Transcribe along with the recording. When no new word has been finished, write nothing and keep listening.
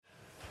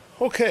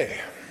Okay.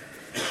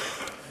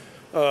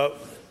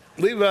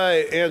 Levi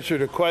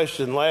answered a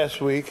question last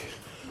week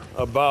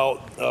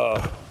about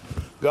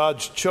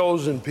God's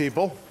chosen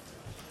people,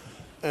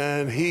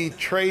 and he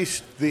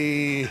traced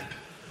the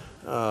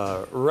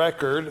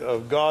record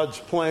of God's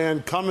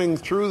plan coming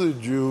through the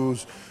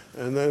Jews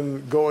and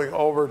then going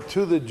over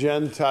to the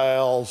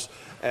Gentiles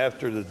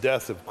after the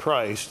death of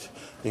Christ,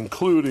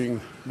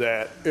 including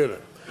that in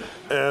it.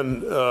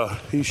 And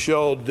he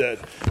showed that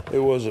it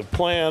was a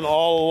plan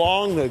all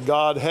along that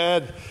God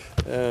had,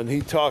 and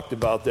he talked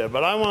about that.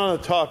 But I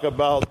want to talk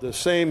about the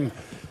same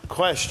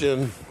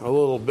question a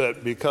little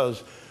bit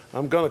because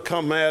I'm going to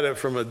come at it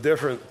from a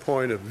different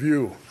point of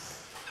view,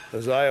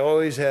 as I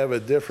always have a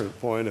different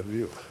point of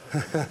view.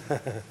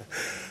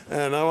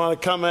 And I want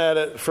to come at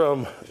it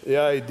from the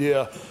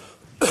idea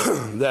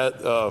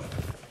that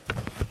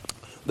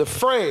the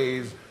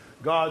phrase,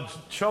 God's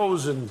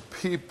chosen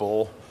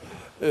people,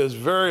 is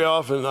very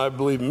often, I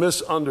believe,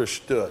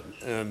 misunderstood.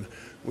 And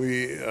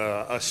we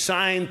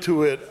assign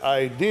to it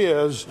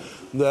ideas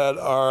that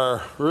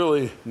are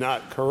really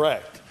not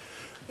correct.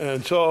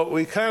 And so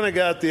we kind of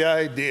got the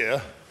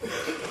idea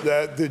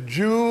that the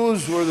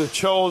Jews were the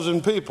chosen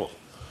people.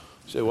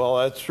 You say, well,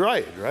 that's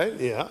right?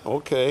 Yeah,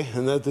 okay.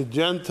 And that the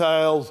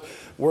Gentiles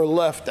were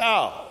left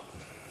out.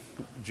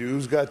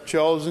 Jews got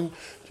chosen,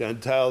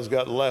 Gentiles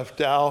got left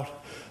out.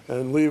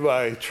 And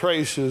Levi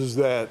traces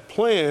that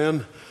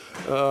plan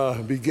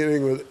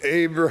beginning with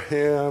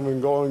Abraham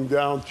and going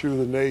down through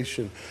the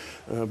nation.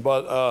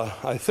 But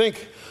I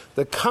think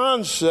the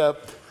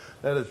concept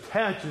that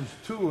attaches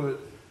to it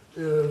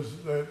is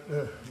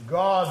that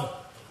God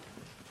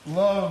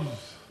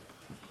loves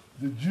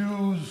the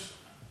Jews.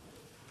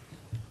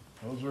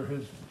 Those are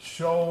his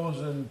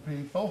chosen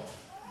people.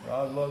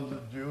 God loves the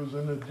Jews,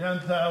 and the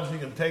Gentiles, he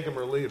can take them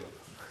or leave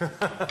them.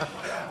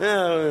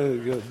 Yeah,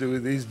 you're going to do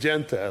these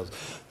Gentiles,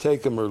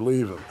 take them or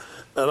leave them.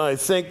 And I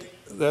think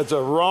that's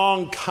a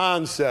wrong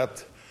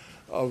concept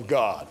of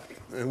God.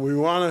 And we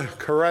want to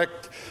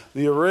correct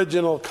the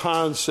original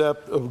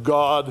concept of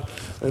God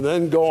and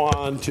then go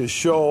on to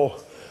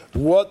show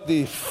what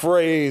the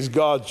phrase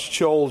God's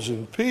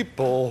chosen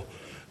people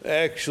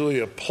actually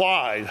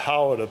applies,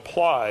 how it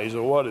applies,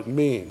 or what it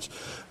means.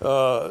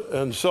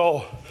 And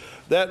so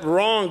that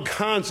wrong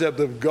concept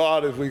of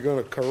God, if we're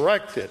going to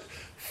correct it,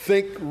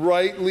 think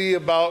rightly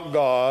about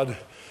God,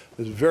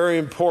 is a very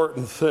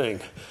important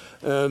thing.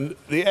 And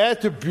the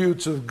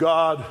attributes of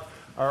God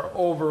are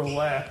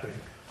overlapping.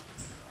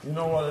 You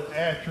know what an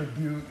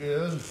attribute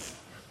is?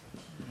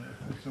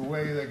 It's the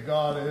way that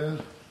God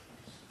is.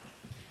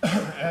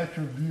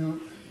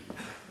 Attribute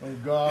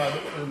of God,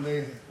 and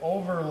they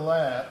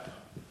overlap.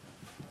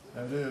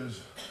 That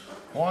is,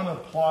 one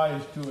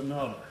applies to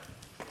another.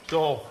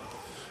 So,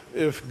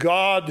 if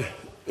God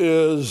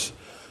is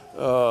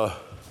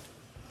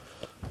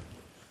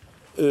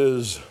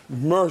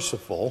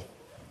merciful,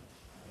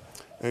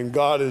 and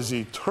God is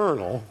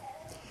eternal,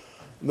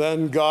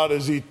 then God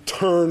is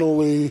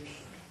eternally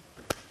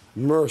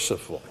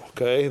merciful.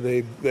 Okay?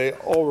 They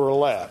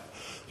overlap.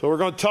 So we're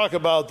going to talk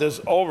about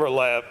this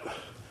overlap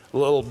a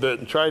little bit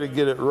and try to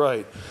get it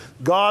right.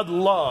 God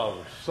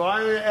loves. So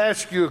I'm going to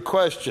ask you a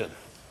question.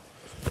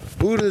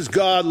 Who does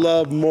God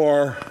love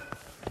more?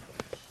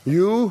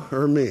 You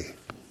or me?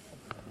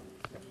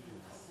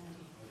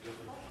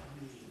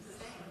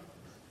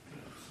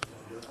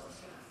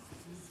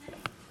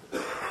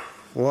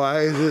 Why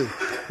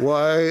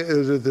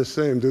is it the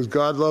same? Does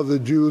God love the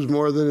Jews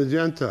more than the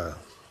Gentiles?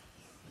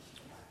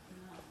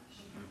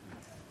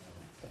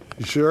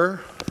 You sure?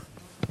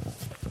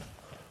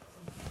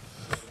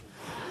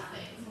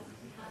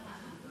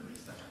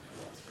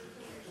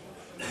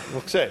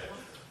 Okay.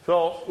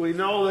 So we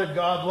know that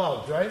God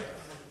loves, right?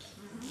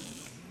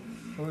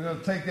 So we're going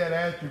to take that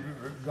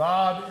attribute.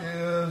 God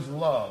is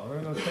love.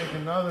 We're going to take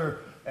another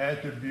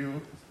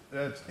attribute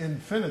that's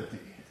infinity.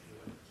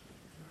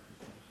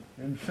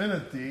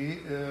 Infinity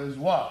is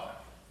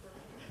what?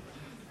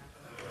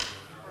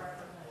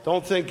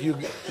 Don't think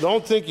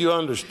you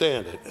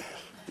understand it.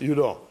 You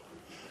don't.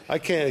 I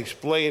can't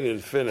explain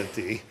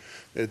infinity.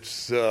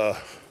 It's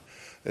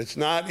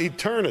not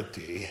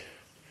eternity.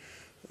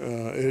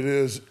 It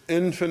is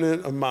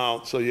infinite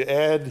amount. So you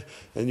add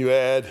and you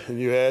add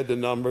and you add the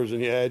numbers and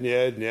you add and you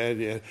add and you add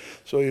and you add.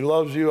 So he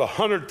loves you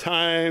 100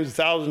 times,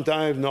 1,000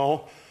 times,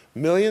 no.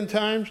 1,000,000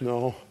 times,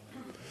 no.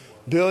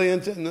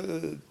 Billions.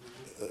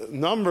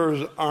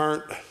 Numbers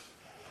aren't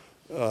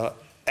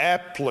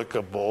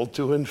applicable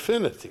to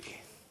infinity.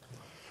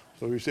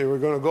 So we say we're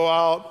going to go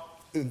out.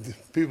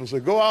 People say,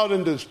 go out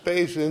into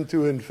space,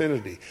 into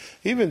infinity.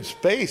 Even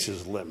space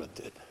is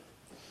limited.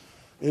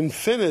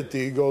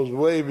 Infinity goes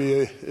way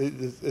beyond,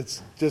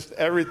 it's just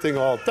everything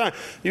all the time.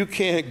 You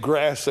can't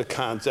grasp the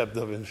concept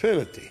of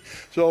infinity.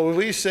 So if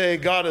we say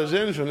God is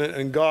infinite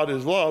and God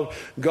is love,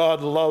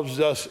 God loves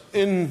us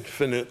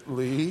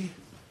infinitely.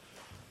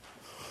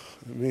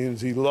 It means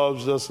he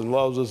loves us and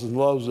loves us and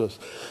loves us.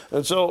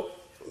 And so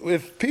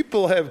if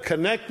people have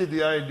connected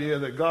the idea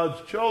that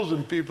God's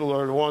chosen people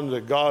are the ones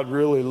that God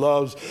really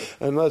loves,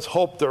 and let's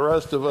hope the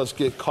rest of us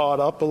get caught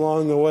up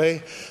along the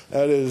way,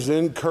 that is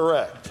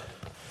incorrect.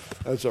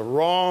 That's a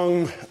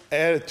wrong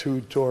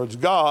attitude towards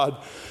God.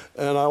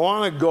 And I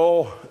want to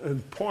go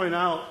and point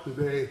out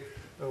today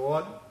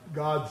what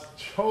God's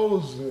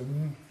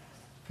chosen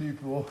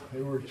people,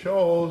 they were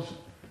chosen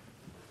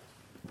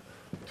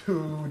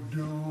to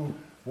do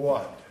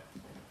what?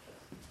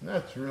 And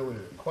that's really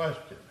the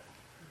question.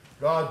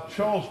 God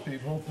chose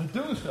people to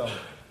do something.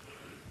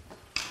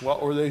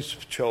 What were they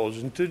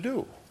chosen to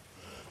do?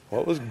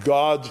 What was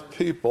God's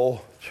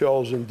people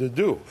chosen to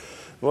do?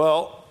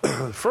 Well,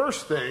 the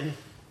first thing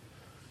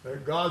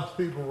that God's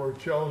people were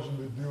chosen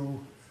to do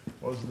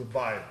was the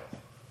Bible.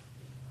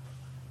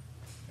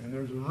 And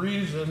there's a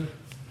reason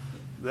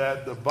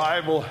that the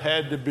Bible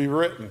had to be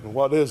written.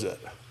 What is it?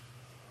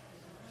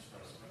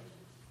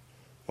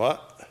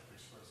 What?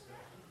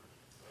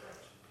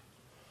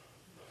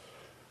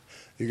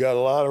 You got a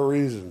lot of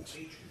reasons.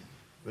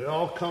 They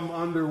all come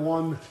under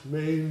one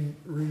main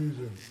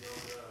reason: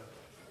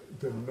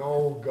 to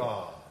know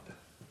God.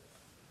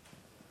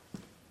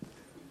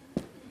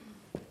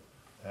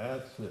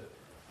 That's it.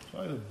 That's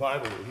why the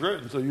Bible was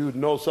written, so you would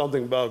know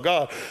something about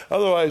God.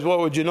 Otherwise, what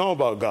would you know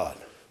about God?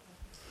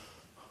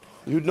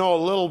 You'd know a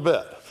little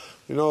bit.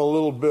 You know a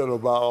little bit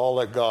about all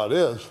that God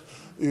is.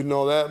 You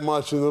know that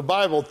much. And the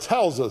Bible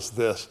tells us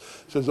this.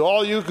 It says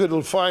all you could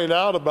find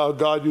out about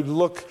God, you'd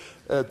look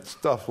at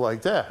stuff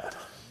like that.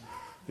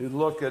 You'd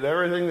look at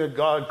everything that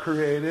God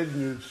created,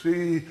 and you'd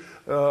see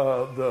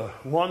the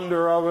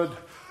wonder of it.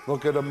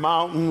 Look at a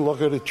mountain,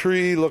 look at a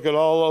tree, look at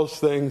all those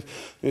things.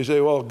 And you say,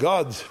 well,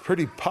 God's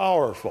pretty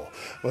powerful.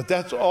 But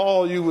that's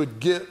all you would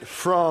get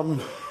from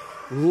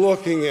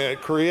looking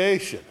at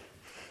creation.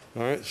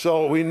 All right?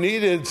 So we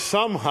needed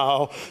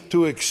somehow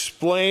to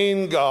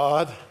explain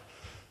God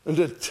and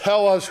to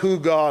tell us who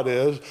God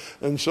is.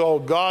 And so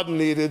God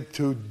needed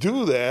to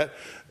do that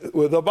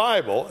with the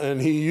Bible. And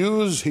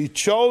he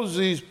chose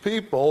these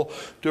people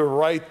to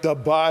write the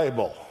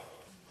Bible.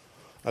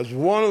 That's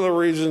one of the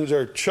reasons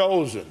they're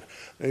chosen.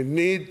 They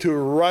need to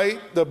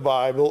write the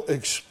Bible,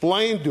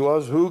 explain to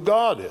us who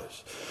God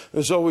is.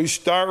 And so we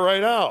start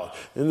right out.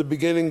 In the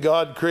beginning,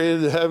 God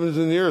created the heavens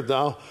and the earth.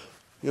 Now,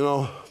 you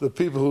know, the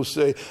people who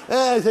say,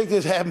 I think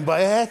this happened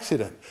by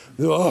accident.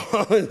 No,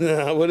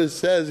 not what it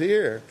says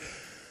here.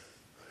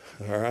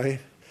 All right?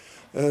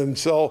 And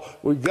so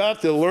we've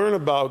got to learn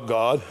about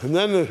God. And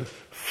then the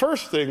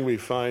first thing we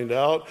find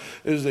out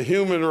is the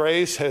human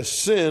race has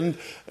sinned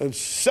and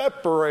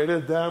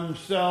separated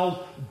themselves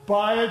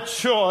by a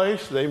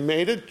choice. They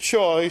made a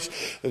choice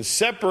and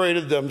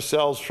separated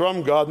themselves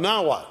from God.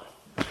 Now what?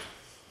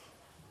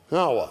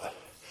 Now what?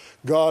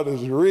 God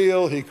is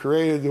real. He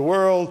created the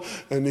world.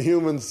 And the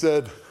humans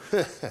said,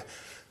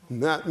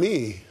 not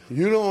me.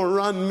 You don't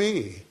run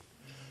me.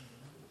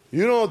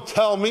 You don't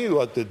tell me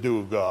what to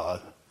do,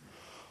 God.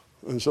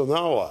 And so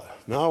now what?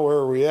 Now where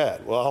are we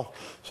at? Well,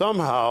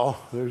 somehow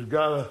there's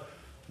got to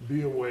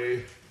be a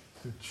way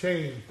to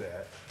change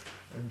that.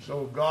 And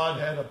so God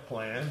had a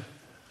plan,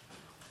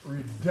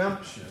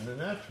 redemption, and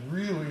that's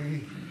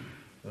really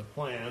the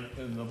plan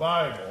in the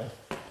Bible.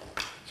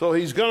 So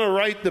he's going to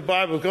write the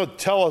Bible. He's going to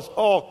tell us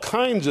all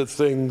kinds of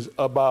things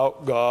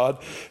about God.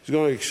 He's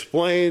going to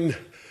explain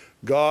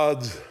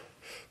God's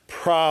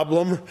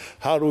problem.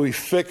 How do we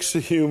fix the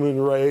human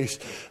race?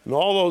 And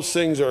all those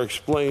things are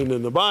explained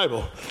in the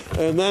Bible.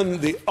 And then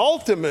the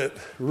ultimate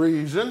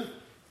reason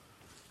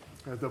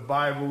that the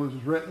Bible is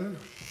written,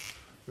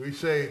 we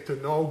say to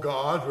know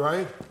God,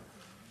 right?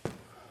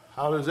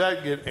 How does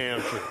that get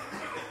answered?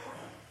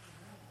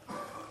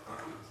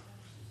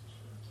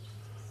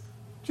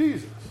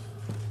 Jesus.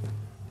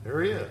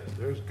 There he is.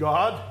 There's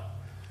God.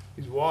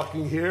 He's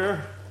walking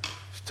here.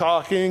 He's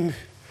talking.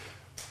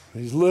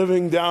 He's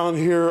living down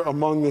here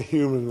among the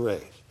human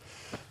race.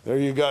 There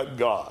you got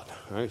God.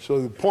 All right?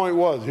 So the point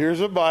was, here's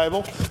a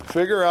Bible.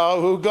 Figure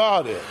out who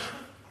God is.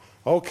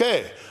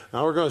 Okay.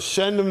 Now we're going to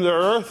send him to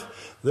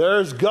earth.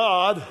 There's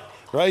God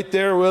right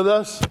there with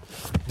us.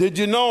 Did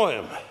you know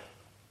him?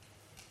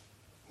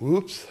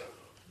 Whoops.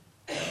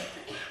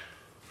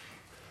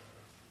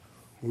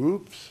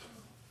 Whoops.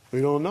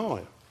 We don't know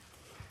him.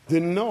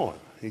 Didn't know him.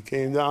 He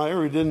came down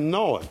here, we didn't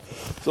know him.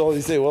 So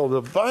you say, well,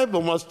 the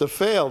Bible must have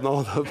failed.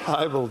 No, the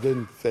Bible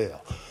didn't fail.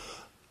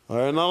 All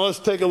right, now let's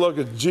take a look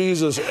at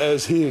Jesus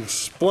as he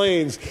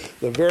explains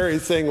the very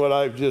thing what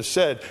I've just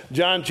said.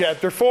 John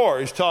chapter 4,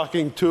 he's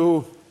talking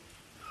to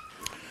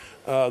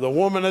the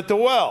woman at the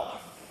well.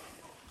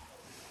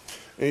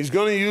 And he's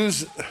going to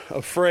use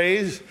a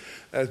phrase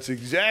that's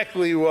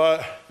exactly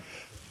what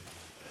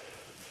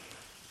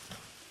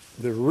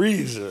the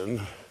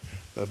reason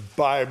the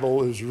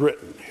Bible is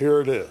written. Here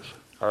it is.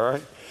 All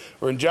right.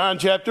 We're in John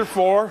chapter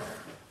 4,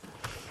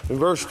 in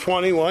verse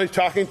 21. He's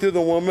talking to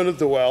the woman at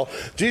the well.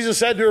 Jesus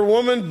said to her,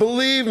 woman,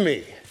 believe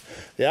me.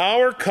 The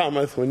hour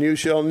cometh when you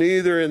shall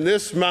neither in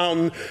this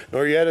mountain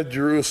nor yet at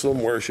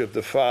Jerusalem worship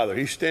the Father.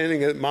 He's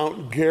standing at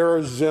Mount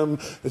Gerizim.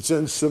 It's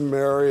in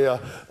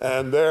Samaria.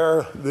 And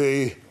there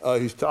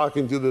he's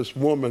talking to this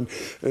woman.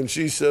 And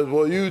she says,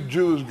 well, you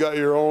Jews got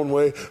your own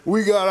way.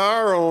 We got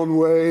our own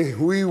way.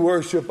 We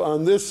worship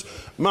on this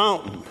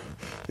mountain.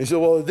 He said,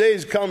 well, the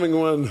day's coming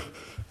when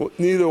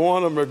neither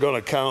one of them are going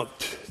to count.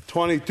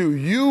 22,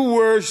 you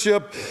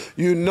worship,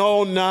 you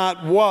know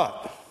not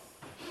what.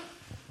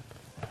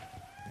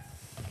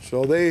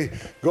 So they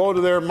go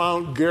to their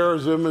Mount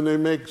Gerizim and they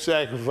make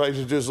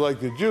sacrifices just like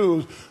the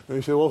Jews. And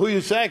they say, well, who are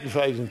you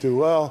sacrificing to?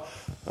 Well,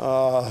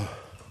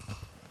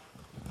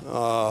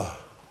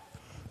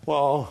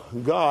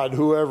 God,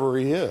 whoever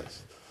he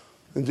is.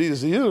 And Jesus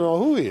said, you don't know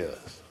who he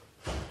is.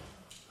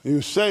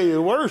 You say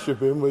you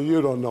worship him, but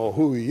you don't know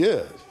who he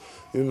is.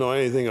 You don't know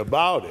anything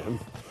about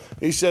him.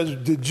 He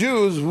says, the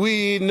Jews,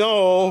 we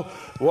know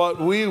what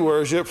we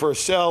worship, for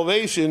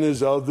salvation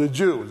is of the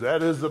Jews.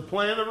 That is the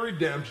plan of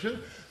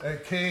redemption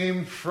that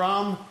came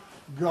from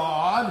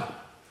God,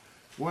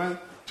 went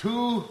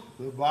to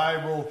the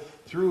Bible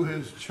through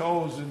his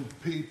chosen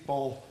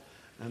people,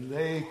 and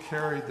they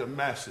carried the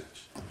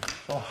message.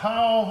 So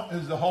how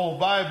is the whole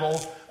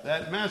Bible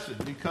that message?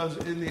 Because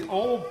in the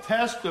Old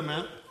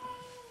Testament,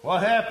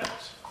 what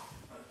happens?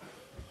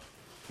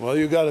 Well,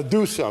 you got to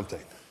do something.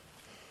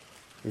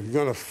 If you're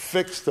going to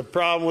fix the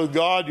problem with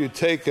God, you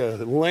take a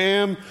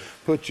lamb,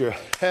 put your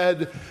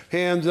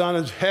hands on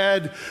his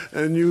head,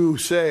 and you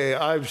say,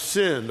 I've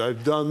sinned,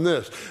 I've done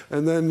this.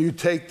 And then you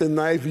take the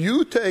knife,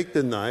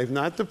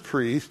 not the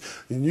priest,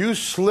 and you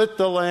slit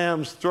the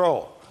lamb's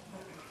throat.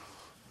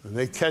 And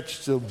they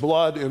catch the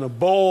blood in a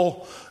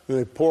bowl, and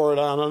they pour it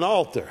on an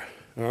altar.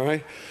 All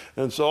right?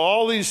 And so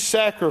all these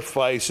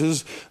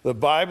sacrifices, the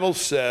Bible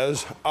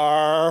says,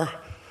 are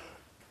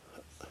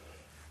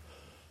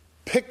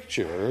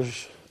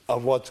pictures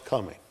of what's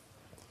coming.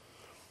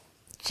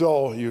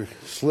 So you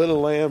slit a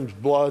lamb's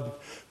blood,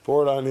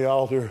 pour it on the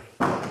altar.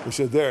 He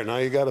said, there, now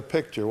you got a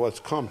picture of what's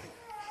coming.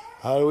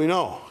 How do we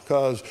know?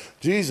 Because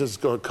Jesus is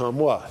going to come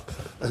what?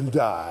 And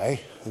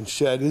die and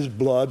shed his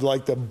blood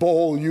like the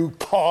bowl you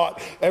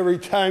caught every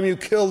time you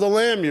killed a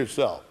lamb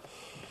yourself.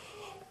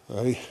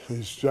 Right?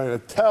 He's trying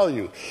to tell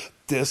you,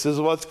 this is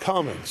what's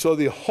coming. So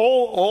the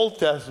whole Old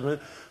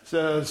Testament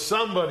says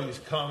somebody's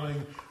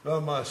coming,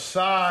 the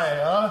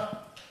Messiah,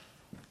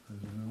 is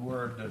the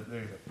word that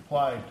they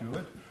applied to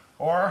it,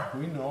 or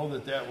we know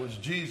that was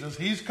Jesus.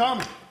 He's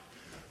coming.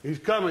 He's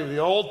coming. The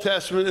Old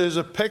Testament is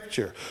a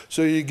picture.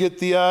 So you get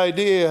the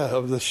idea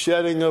of the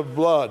shedding of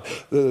blood,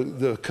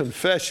 the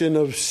confession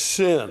of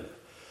sin,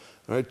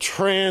 right?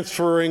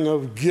 Transferring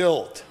of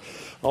guilt.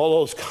 All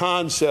those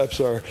concepts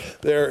are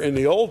there in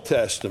the Old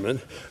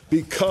Testament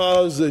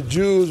because the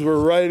Jews were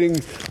writing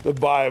the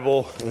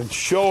Bible and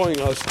showing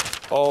us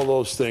all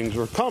those things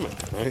were coming.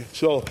 Right?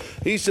 So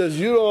he says,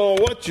 you don't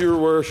know what you're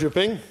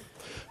worshiping.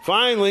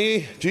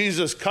 Finally,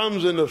 Jesus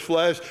comes in the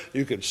flesh.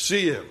 You can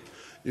see him.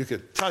 You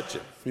can touch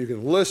him. You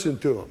can listen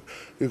to him.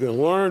 You can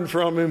learn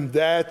from him.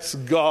 That's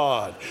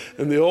God.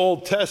 And the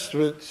Old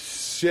Testament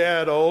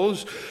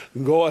shadows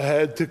go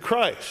ahead to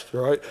Christ.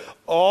 Right?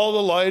 All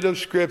the light of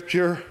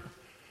Scripture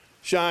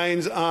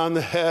shines on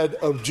the head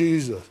of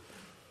Jesus.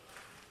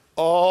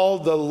 All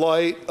the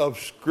light of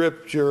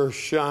Scripture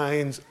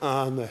shines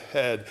on the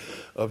head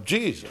of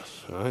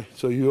Jesus. Right?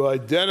 So you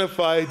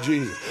identify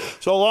Jesus.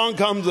 So along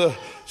comes the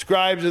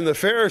scribes and the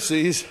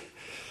Pharisees,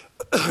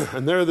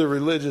 and they're the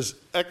religious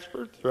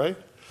experts, right?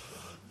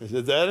 They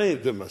said, that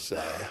ain't the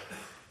Messiah.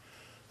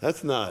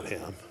 That's not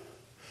him.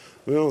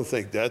 We don't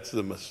think that's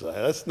the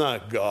Messiah. That's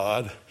not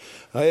God.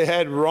 They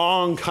had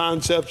wrong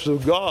concepts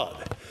of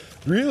God.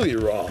 Really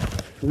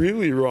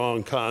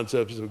wrong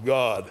concepts of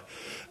God.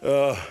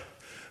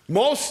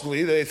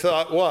 Mostly they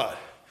thought what?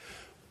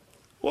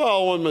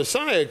 Well, when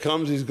Messiah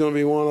comes, he's going to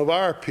be one of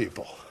our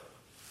people.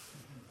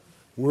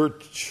 We're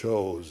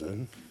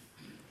chosen.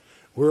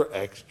 We're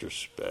extra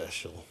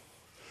special.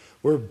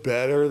 We're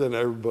better than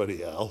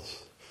everybody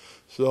else.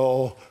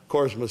 So, of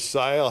course,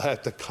 Messiah will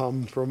have to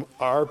come from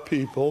our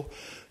people.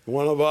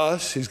 One of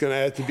us, he's going to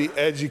have to be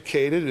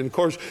educated. And, of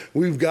course,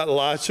 we've got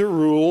lots of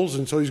rules,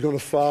 and so he's going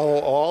to follow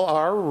all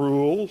our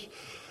rules.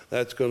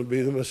 That's going to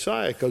be the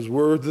Messiah because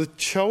we're the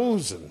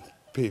chosen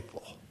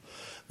people.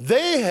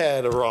 They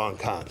had a wrong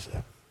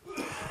concept.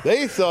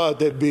 They thought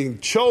that being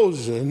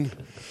chosen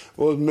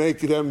would make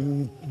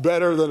them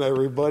better than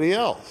everybody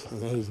else.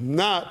 And that is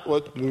not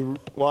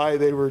why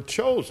they were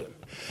chosen.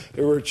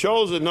 They were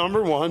chosen,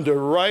 number one, to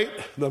write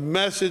the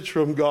message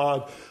from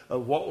God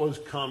of what was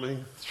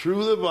coming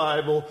through the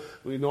Bible.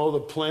 We know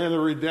the plan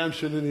of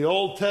redemption in the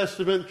Old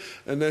Testament,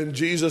 and then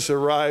Jesus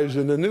arrives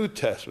in the New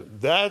Testament.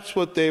 That's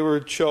what they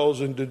were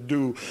chosen to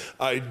do.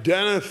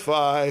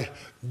 Identify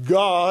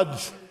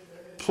God's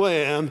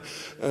plan,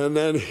 and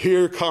then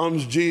here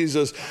comes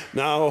Jesus.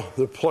 Now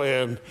the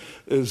plan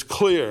is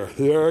clear.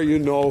 There you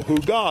know who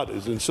God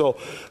is. And so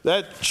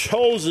that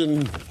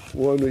chosen,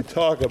 when we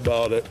talk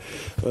about it,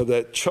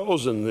 that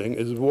chosen thing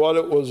is what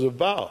it was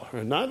about.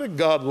 And not that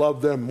God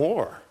loved them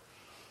more.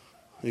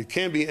 You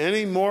can't be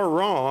any more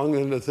wrong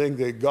than to think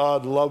that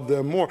God loved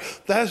them more.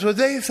 That's what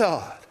they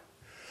thought.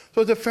 That's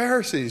what the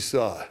Pharisees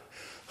thought.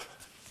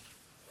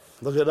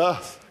 Look at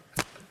us.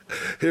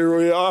 Here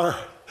we are.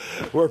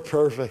 We're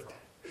perfect.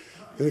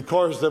 And of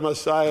course, the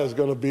Messiah is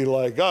going to be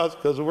like us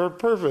because we're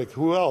perfect.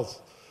 Who else?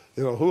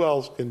 Who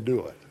else can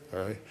do it? All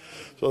right.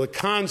 So the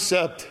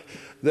concept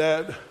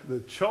that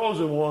the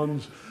chosen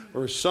ones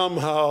were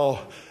somehow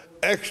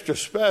extra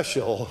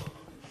special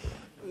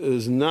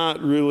is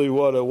not really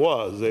what it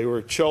was. They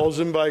were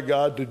chosen by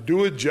God to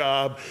do a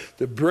job,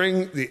 to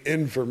bring the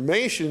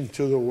information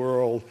to the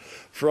world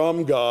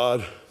from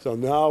God. So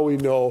now we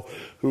know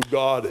who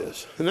God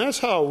is. And that's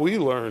how we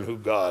learn who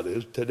God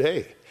is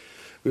today.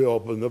 We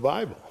open the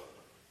Bible.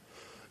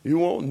 You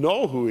won't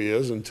know who he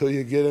is until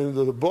you get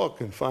into the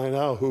book and find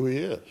out who he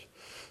is.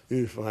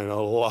 You find out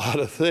a lot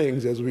of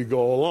things as we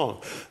go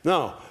along.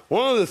 Now,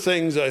 one of the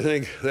things I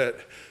think that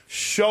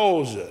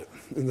shows it,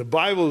 and the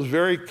Bible is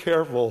very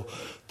careful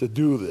to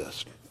do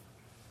this,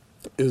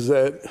 is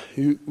that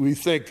we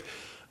think,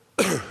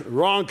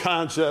 wrong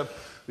concept,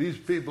 these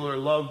people are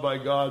loved by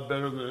God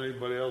better than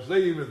anybody else.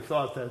 They even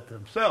thought that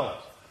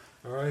themselves.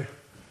 All right?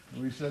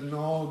 And we said,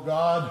 no,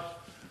 God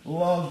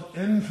loves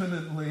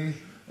infinitely.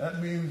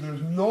 That means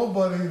there's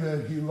nobody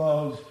that he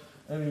loves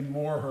any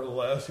more or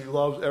less. He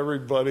loves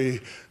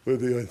everybody with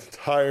the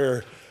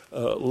entire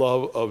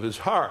love of his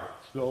heart.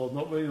 So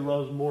nobody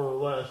loves more or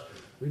less.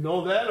 We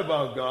know that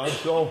about God.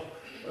 So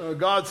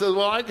God says,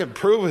 well, I can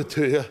prove it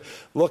to you.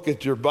 Look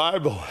at your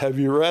Bible. Have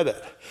you read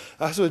it?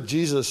 That's what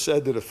Jesus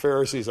said to the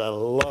Pharisees. I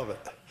love it.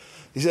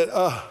 He said,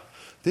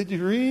 did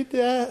you read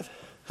that?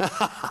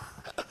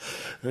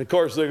 And of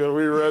course, they go,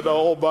 we read the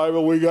whole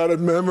Bible. We got it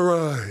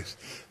memorized.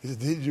 He said,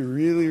 did you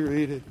really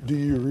read it? Do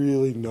you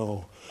really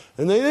know?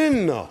 And they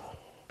didn't know.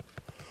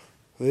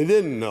 They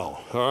didn't know,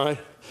 all right?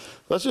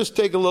 Let's just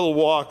take a little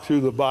walk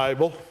through the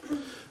Bible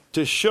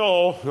to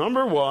show,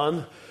 number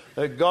one,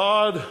 that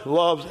God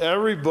loves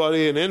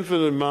everybody an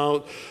infinite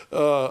amount,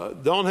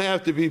 don't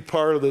have to be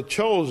part of the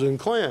chosen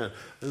clan.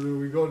 And when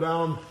we go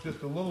down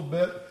just a little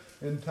bit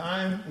in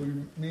time,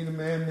 we meet a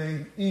man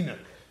named Enoch.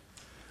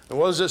 And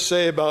what does it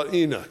say about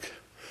Enoch?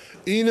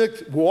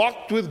 Enoch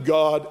walked with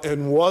God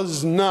and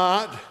was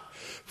not,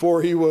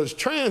 for he was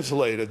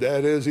translated.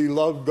 That is, he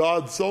loved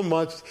God so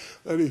much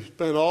that he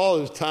spent all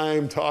his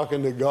time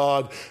talking to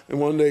God. And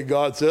one day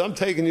God said, I'm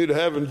taking you to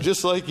heaven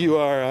just like you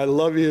are. I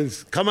love you.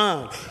 Come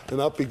on.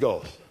 And up he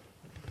goes.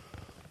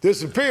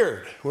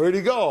 Disappeared. Where'd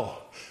he go?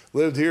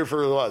 Lived here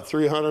for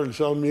 300 and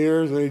some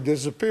years, and he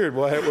disappeared.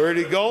 Where'd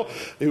he go?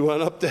 He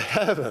went up to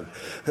heaven.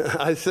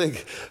 I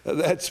think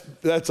that's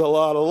a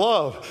lot of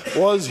love.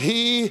 Was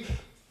he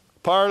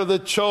part of the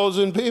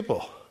chosen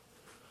people?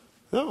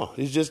 No,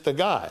 he's just a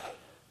guy.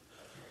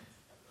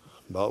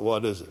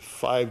 About,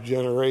 5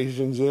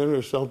 generations in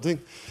or something?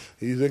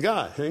 He's a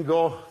guy. Then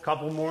go a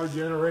couple more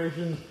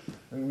generations,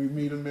 and we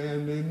meet a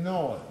man named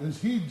Noah.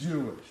 Is he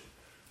Jewish?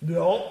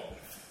 No.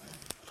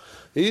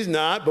 He's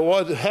not, but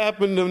what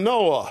happened to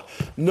Noah?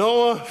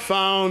 Noah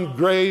found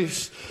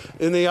grace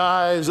in the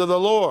eyes of the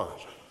Lord.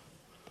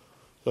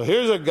 So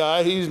here's a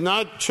guy, he's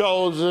not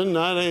chosen,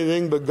 not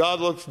anything, but God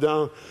looks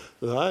down.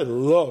 I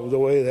love the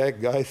way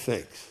that guy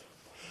thinks.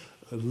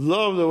 I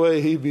love the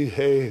way he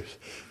behaves.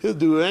 He'll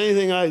do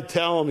anything I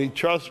tell him. He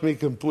trusts me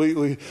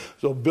completely.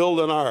 So build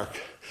an ark.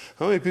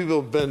 How many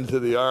people have been to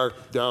the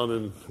ark down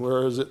in,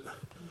 where is it?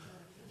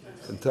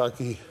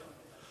 Kentucky.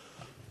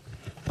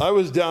 I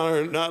was down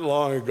there not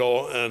long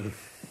ago, and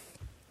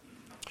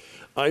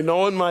I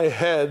know in my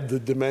head the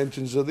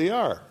dimensions of the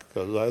ark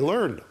because I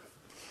learned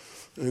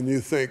them. And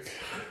you think,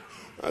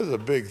 that's a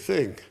big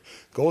thing.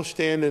 Go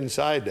stand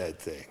inside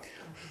that thing.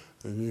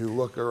 And you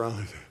look around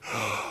and say,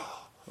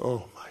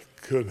 oh my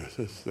goodness,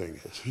 this thing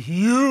is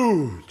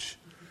huge.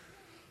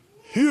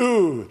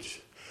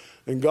 Huge.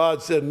 And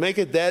God said, make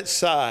it that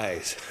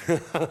size.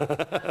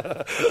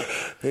 And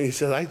he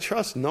said, I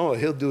trust Noah.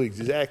 He'll do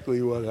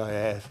exactly what I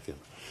asked him.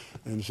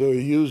 And so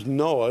he used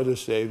Noah to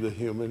save the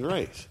human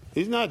race.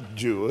 He's not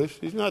Jewish.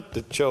 He's not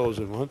the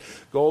chosen one.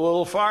 Go a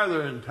little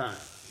farther in time.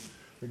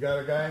 We got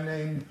a guy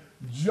named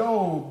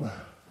Job.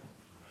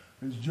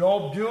 Is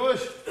Job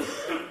Jewish?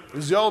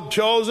 Is Job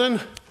chosen?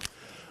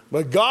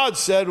 But God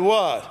said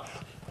what?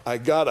 I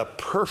got a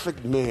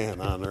perfect man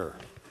on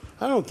earth.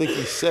 I don't think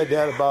he said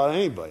that about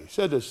anybody. He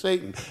said to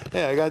Satan,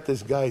 hey, I got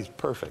this guy, he's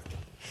perfect.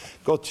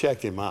 Go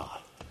check him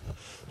out.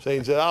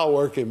 Satan said, I'll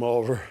work him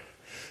over.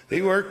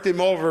 He worked him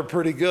over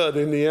pretty good.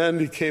 In the end,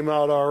 he came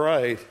out all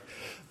right.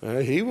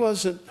 He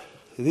wasn't,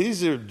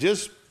 these are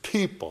just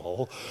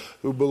people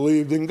who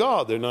believed in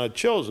God. They're not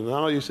chosen.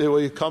 Now you say, well,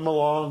 you come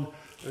along,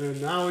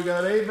 and now we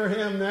got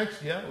Abraham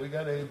next. Yeah, we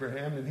got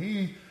Abraham, and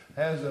he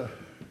has an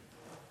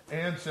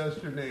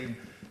ancestor named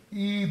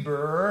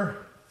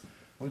Eber,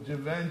 which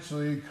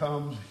eventually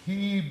becomes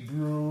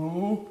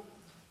Hebrew. All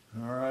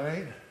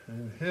right?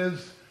 And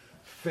his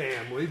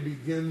family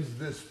begins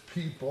this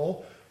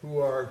people who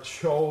are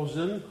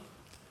chosen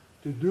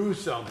to do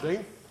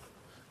something,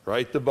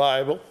 write the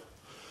Bible,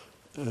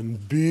 and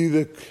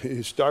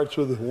he starts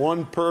with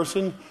one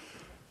person,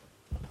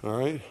 All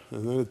right?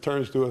 And then it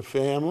turns to a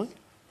family.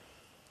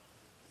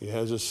 He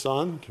has a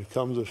son,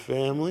 becomes a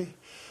family,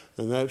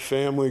 and that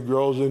family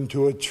grows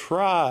into a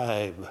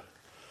tribe.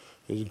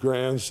 His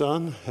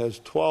grandson has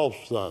 12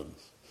 sons.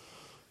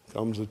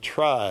 Becomes a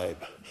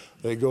tribe.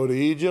 They go to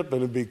Egypt,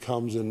 and it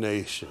becomes a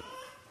nation.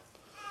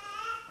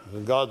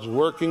 And God's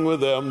working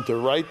with them to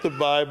write the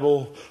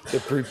Bible, to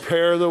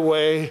prepare the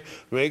way,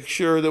 make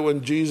sure that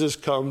when Jesus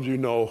comes, you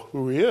know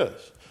who he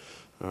is.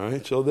 All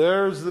right, so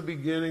there's the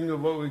beginning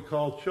of what we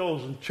call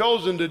chosen.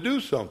 Chosen to do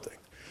something.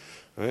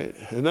 Right?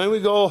 And then we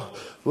go a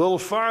little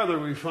farther,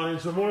 we find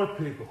some more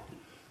people.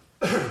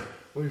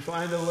 We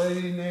find a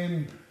lady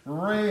named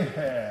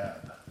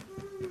Rahab.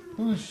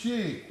 Who's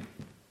she?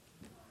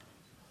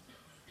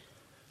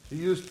 She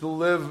used to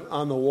live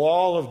on the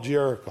wall of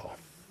Jericho.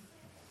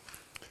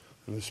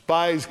 And the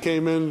spies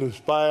came in to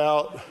spy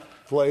out the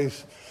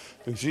place,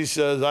 and she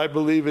says, I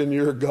believe in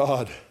your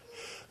God.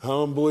 I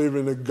don't believe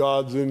in the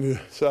gods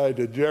inside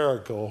the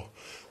Jericho.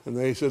 And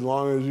they said, as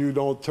long as you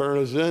don't turn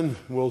us in,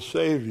 we'll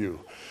save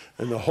you.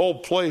 And the whole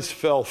place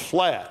fell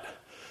flat,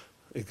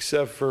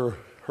 except for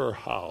her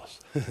house.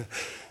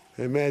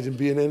 Imagine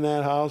being in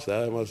that house.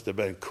 That must have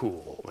been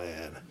cool,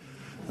 man.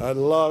 I'd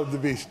love to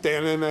be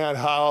standing in that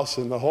house,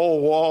 and the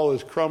whole wall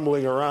is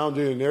crumbling around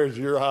you, and there's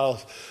your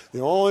house,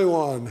 the only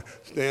one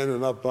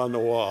standing up on the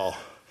wall,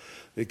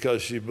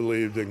 because she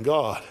believed in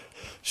God.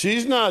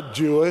 She's not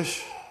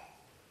Jewish.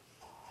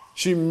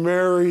 She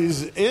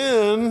marries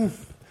in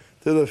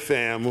to the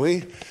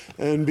family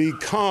and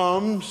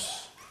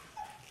becomes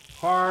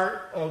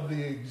part of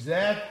the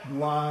exact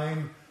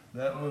line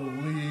that will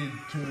lead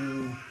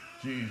to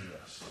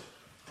Jesus.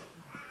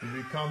 He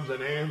becomes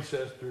an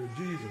ancestor of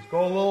Jesus.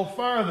 Go a little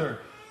farther.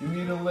 You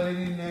meet a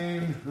lady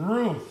named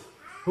Ruth.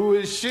 Who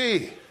is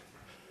she?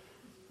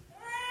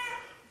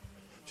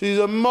 She's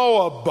a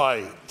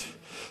Moabite.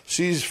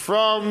 She's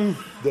from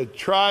the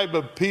tribe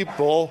of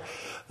people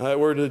that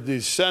were the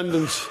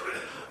descendants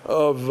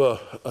of a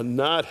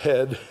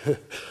knothead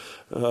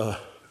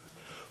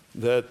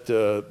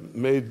that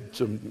made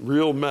some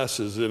real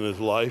messes in his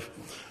life.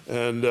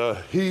 And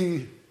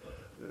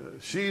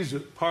she's a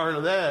part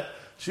of that.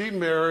 She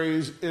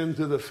marries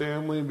into the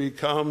family and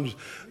becomes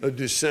a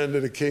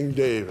descendant of King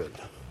David.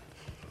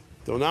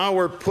 So now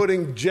we're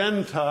putting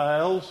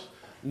Gentiles,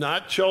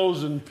 not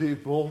chosen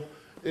people,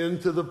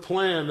 into the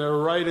plan. They're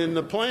right in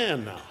the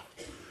plan now.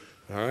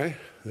 All right?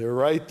 They're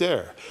right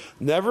there.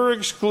 Never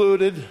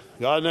excluded.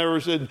 God never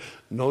said,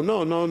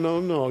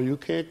 no, you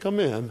can't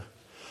come in.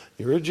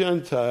 You're a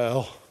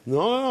Gentile.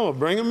 No,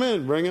 bring them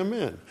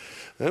in.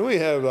 And we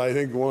have, I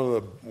think, one of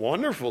the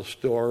wonderful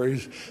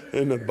stories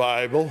in the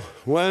Bible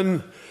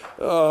when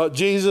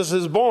Jesus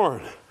is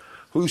born.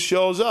 Who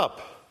shows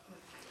up?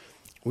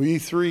 We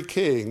three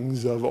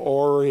kings of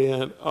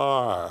Orient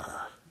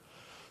are.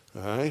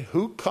 All right?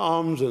 Who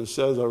comes and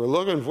says, we're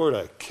looking for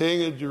the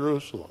king of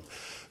Jerusalem?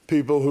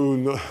 People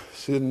who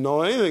didn't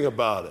know anything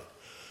about it.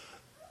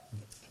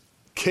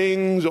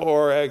 Kings,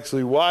 or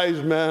actually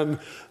wise men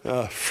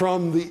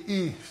from the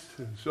east.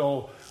 And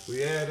so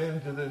we add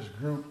into this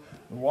group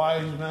the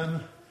wise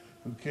men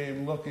who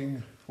came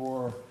looking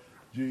for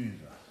Jesus.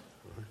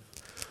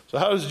 So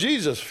how does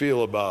Jesus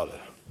feel about it?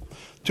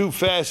 Two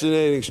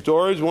fascinating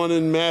stories. One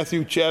in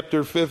Matthew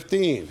chapter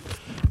 15.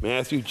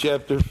 Matthew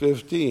chapter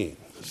 15.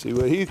 Let's see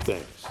what he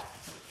thinks.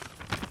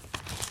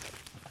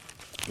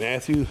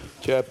 Matthew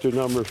chapter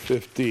number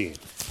 15.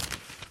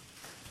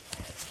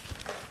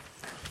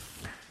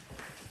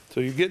 So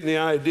you're getting the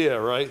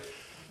idea, right?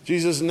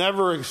 Jesus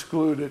never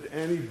excluded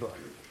anybody.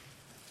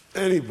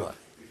 Anybody.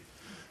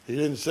 He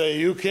didn't say,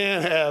 you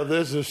can't have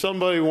this. If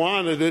somebody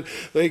wanted it,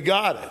 they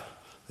got it.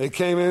 They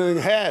came in and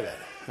had it.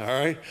 All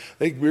right?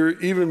 They were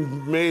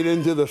even made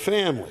into the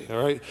family.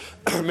 All right?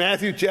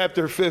 Matthew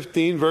chapter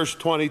 15, verse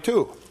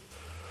 22.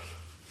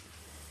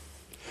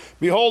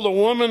 Behold, a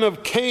woman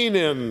of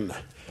Canaan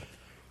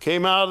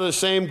came out of the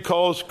same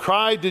coast,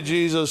 cried to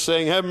Jesus,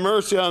 saying, have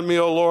mercy on me,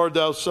 O Lord,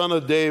 thou son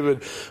of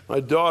David. My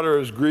daughter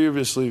is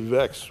grievously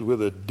vexed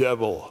with a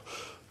devil.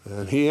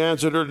 And he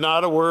answered her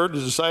not a word. The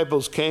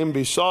disciples came,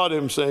 besought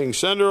him, saying,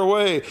 send her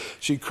away.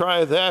 She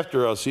crieth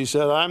after us. He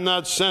said, I'm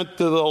not sent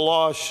to the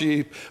lost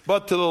sheep,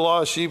 but to the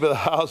lost sheep of the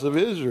house of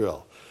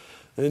Israel.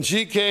 And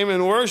she came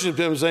and worshipped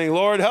him, saying,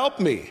 Lord, help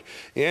me.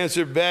 He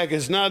answered back,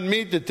 it's not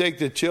meet to take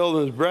the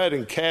children's bread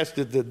and cast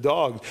it to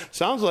dogs.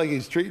 Sounds like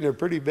he's treating her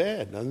pretty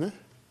bad, doesn't it?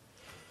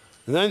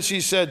 And then she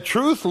said,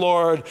 truth,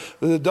 Lord,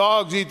 the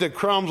dogs eat the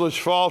crumbs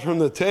which fall from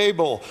the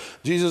table.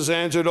 Jesus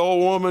answered, O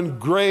woman,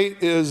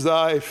 great is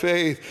thy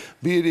faith.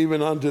 Be it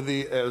even unto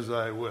thee as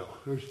I will.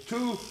 There's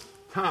two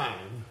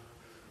times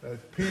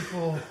that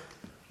people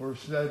were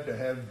said to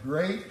have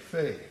great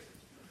faith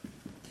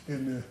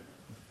in the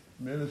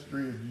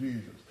ministry of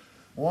Jesus.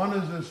 One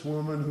is this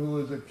woman who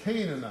is a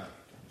Canaanite.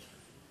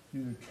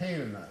 She's a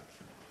Canaanite.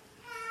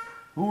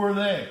 Who are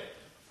they?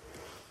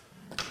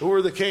 Who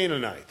are the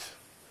Canaanites?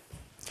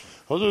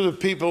 Those are the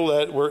people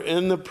that were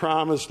in the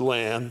promised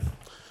land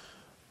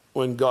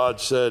when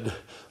God said,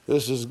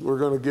 we're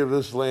going to give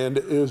this land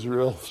to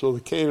Israel, so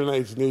the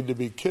Canaanites need to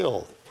be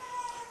killed.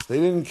 They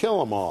didn't kill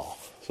them all.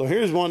 So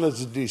here's one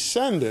that's a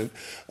descendant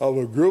of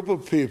a group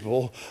of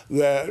people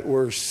that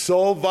were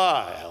so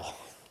vile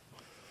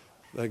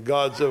that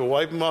God said,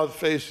 wipe them off the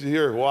face of the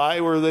earth. Why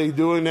were they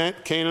doing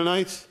that,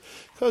 Canaanites?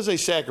 Because they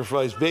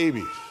sacrificed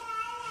babies.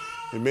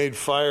 They made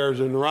fires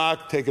in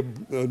rock, take a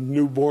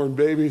newborn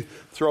baby,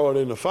 throw it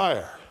in the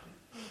fire.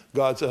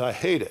 God said, I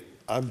hate it.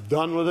 I'm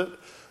done with it.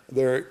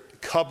 Their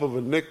cup of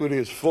iniquity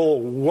is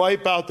full.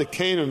 Wipe out the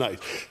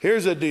Canaanites.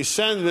 Here's a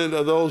descendant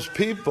of those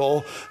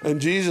people,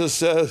 and Jesus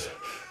says,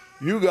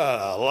 you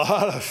got a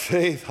lot of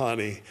faith,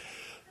 honey.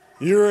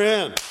 You're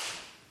in.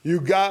 You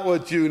got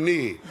what you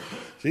need.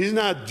 He's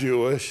not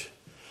Jewish.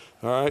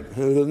 All right?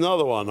 There's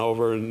another one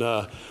over in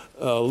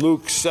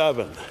Luke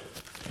 7.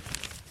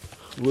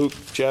 Luke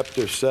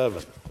chapter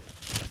 7.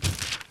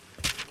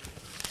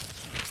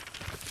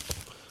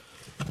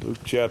 Luke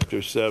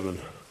chapter 7,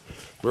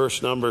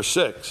 verse number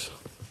 6.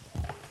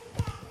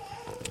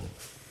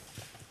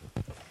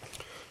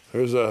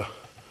 There's a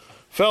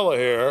fellow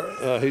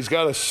here, he's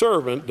got a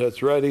servant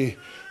that's ready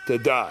to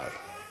die.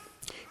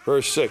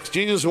 Verse 6,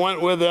 Jesus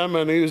went with them,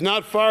 and he was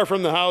not far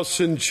from the house.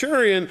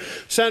 Centurion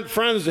sent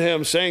friends to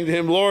him, saying to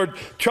him, Lord,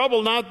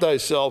 trouble not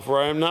thyself,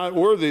 for I am not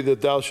worthy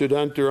that thou should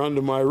enter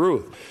under my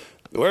roof.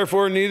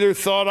 Wherefore neither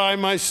thought I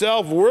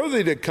myself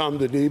worthy to come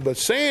to thee, but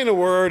saying a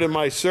word, and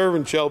my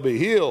servant shall be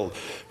healed.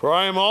 For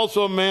I am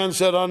also a man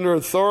set under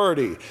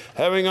authority,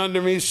 having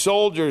under me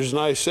soldiers,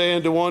 and I say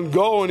unto one,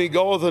 go, and he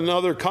goeth,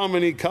 another, come,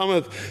 and he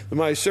cometh, and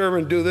my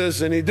servant do this,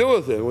 and he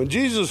doeth it. When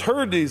Jesus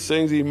heard these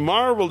things, he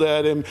marveled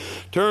at him,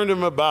 turned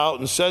him about,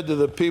 and said to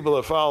the people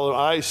that followed him,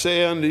 I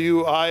say unto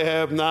you, I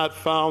have not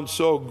found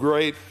so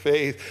great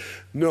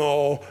faith,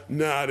 no,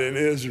 not in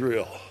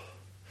Israel.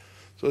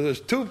 So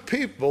there's two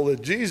people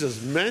that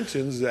Jesus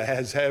mentions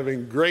as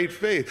having great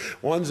faith.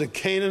 One's a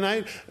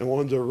Canaanite and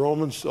one's a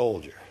Roman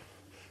soldier.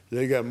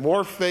 They got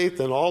more faith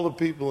than all the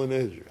people in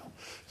Israel.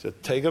 So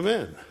take them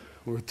in.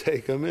 We'll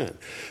take them in.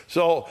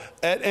 So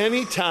at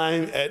any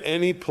time, at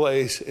any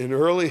place, in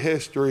early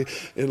history,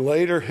 in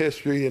later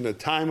history, in the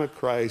time of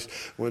Christ,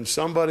 when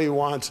somebody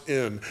wants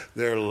in,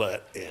 they're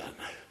let in.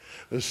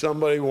 If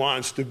somebody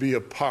wants to be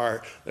a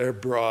part, they're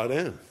brought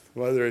in.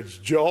 Whether it's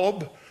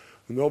Job,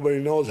 nobody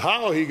knows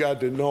how he got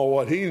to know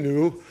what he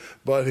knew,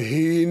 but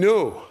he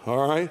knew,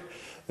 all right?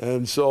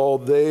 And so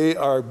they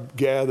are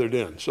gathered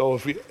in. So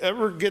if you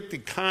ever get the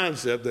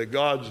concept that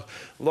God's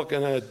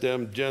looking at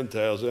them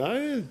Gentiles, I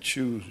didn't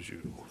choose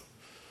you.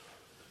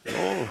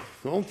 No,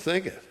 don't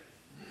think it.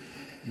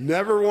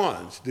 Never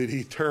once did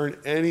he turn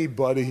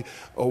anybody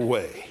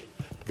away.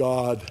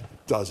 God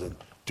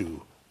doesn't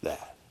do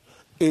that.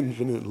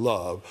 Infinite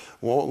love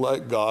won't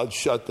let God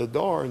shut the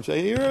door and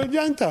say, you're a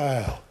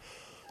Gentile.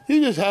 You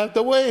just have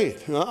to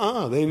wait.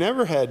 They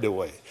never had to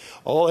wait.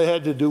 All they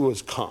had to do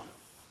was come.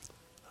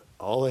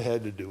 All they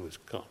had to do was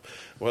come.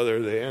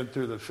 Whether they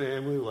enter the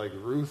family like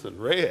Ruth and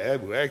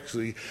Rahab, who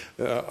actually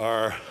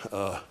are,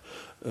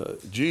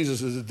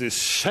 Jesus is a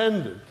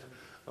descendant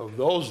of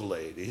those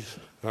ladies,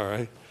 all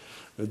right?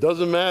 It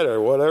doesn't matter.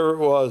 Whatever it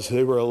was,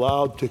 they were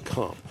allowed to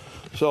come.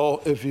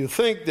 So if you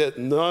think that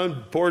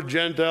none poor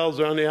Gentiles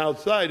are on the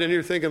outside, then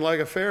you're thinking like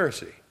a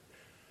Pharisee.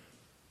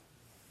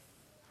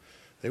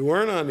 They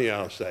weren't on the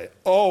outside.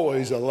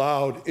 Always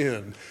allowed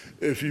in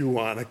if you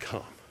want to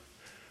come.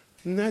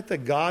 Isn't that the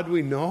God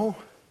we know?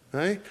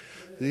 Right?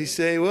 He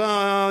say,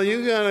 well,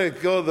 you got to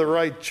go to the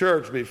right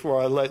church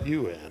before I let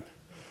you in.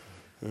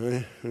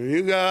 Right?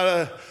 You got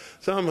to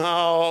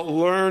somehow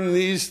learn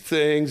these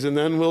things, and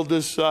then we'll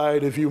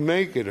decide if you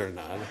make it or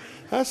not.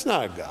 That's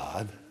not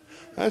God.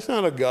 That's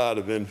not a God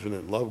of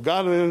infinite love.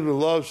 God of infinite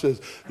love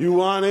says, you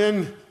want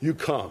in, you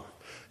come.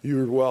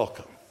 You're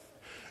welcome.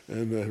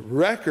 And the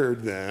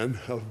record then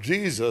of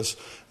Jesus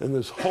and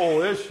this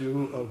whole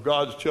issue of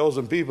God's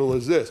chosen people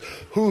is this: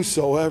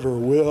 whosoever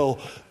will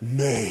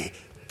may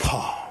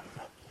come.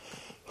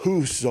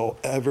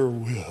 Whosoever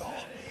will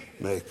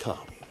may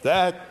come.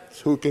 That's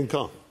who can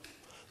come.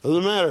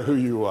 Doesn't matter who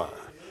you are.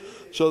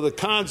 So the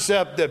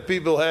concept that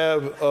people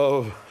have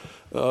of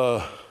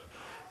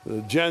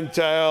the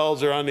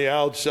Gentiles are on the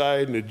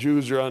outside and the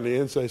Jews are on the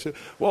inside. Say,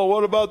 well,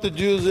 what about the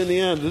Jews in the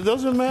end? It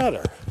doesn't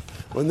matter.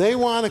 When they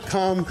want to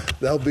come,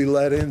 they'll be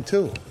let in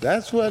too.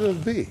 That's what it'll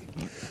be.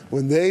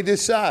 When they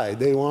decide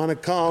they want to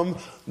come,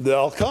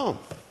 they'll come.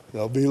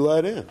 They'll be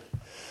let in.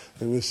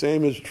 And the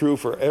same is true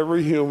for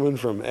every human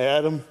from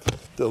Adam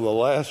to the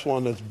last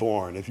one that's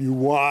born. If you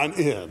want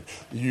in,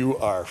 you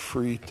are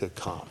free to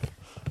come.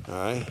 All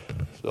right?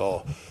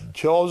 So,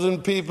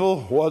 chosen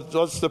people,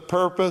 what's the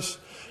purpose?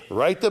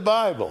 Write the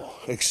Bible.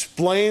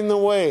 Explain the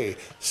way.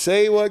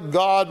 Say what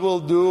God will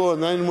do,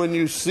 and then when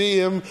you see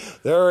him,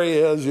 there he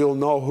is, you'll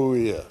know who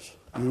he is.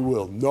 You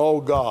will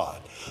know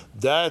God.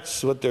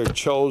 That's what they're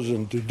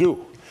chosen to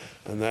do,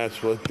 and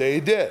that's what they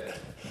did.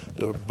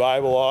 The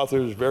Bible author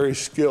is very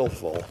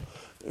skillful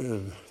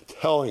in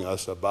telling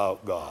us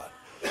about God.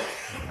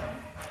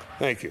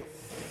 Thank you.